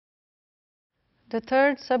The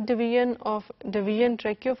third subdivision of division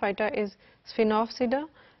Tracheophyta is Sphenopsida.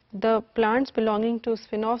 The plants belonging to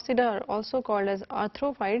Sphenopsida are also called as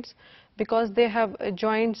arthrophytes because they have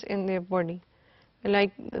joints in their body,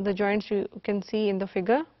 like the joints you can see in the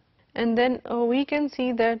figure. And then we can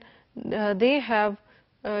see that they have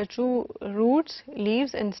two roots,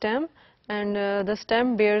 leaves and stem, and the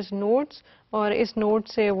stem bears nodes, और इस node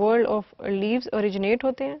से world of leaves originate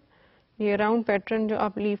होते हैं. ये round pattern जो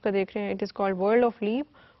आप leaf का देख रहे हैं, it is called world of leaf.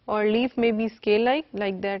 और लीफ में B scale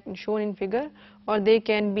like that shown in figure, और they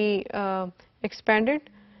can be expanded,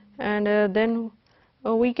 and then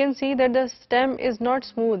we can see that the stem is not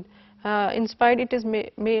smooth. Instead it is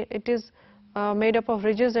made up of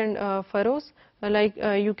ridges and furrows, like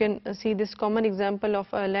you can see this common example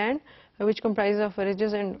of land which comprises of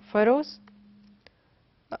ridges and furrows.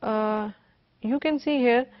 You can see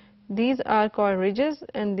here, these are called ridges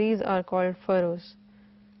and these are called furrows.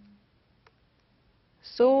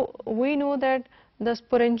 So we know that the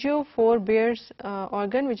sporangiophore bears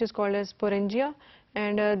organ which is called as sporangia,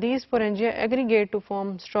 and these sporangia aggregate to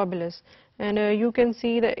form strobilus, and you can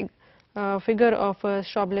see the figure of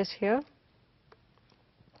strobilus here,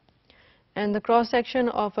 and the cross section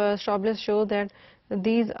of strobilus show that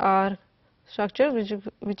these are structures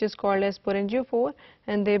which is called as sporangiophore,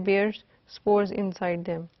 and they bear spores inside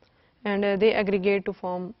them, and they aggregate to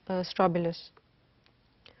form strobilus.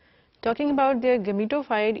 Talking about their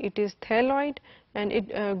gametophyte, it is thalloid, and it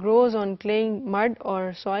grows on clayey mud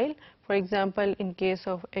or soil, for example in case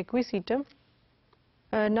of equisetum.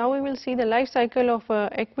 Now we will see the life cycle of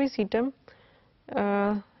equisetum.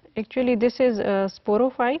 Actually this is a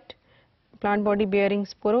sporophyte, plant body bearing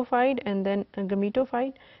sporophyte, and then a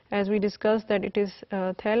gametophyte, as we discussed that it is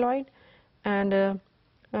thalloid, and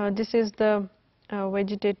this is the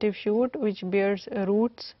vegetative shoot which bears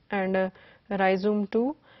roots and rhizome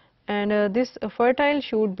too, and this fertile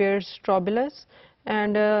shoot bears strobilus,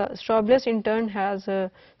 and strobilus in turn has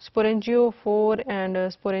sporangiophore and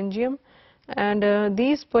sporangium, and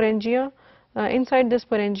these sporangia, inside the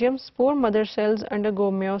sporangium, spore mother cells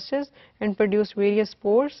undergo meiosis and produce various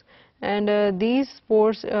spores, and these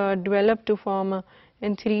spores develop to form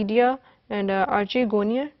antheridia and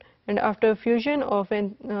archegonia, and after fusion of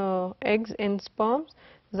eggs and sperms,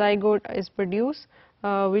 zygote is produced,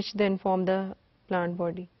 which then form the plant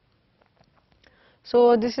body.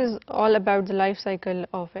 So this is all about the life cycle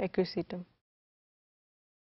of equisetum.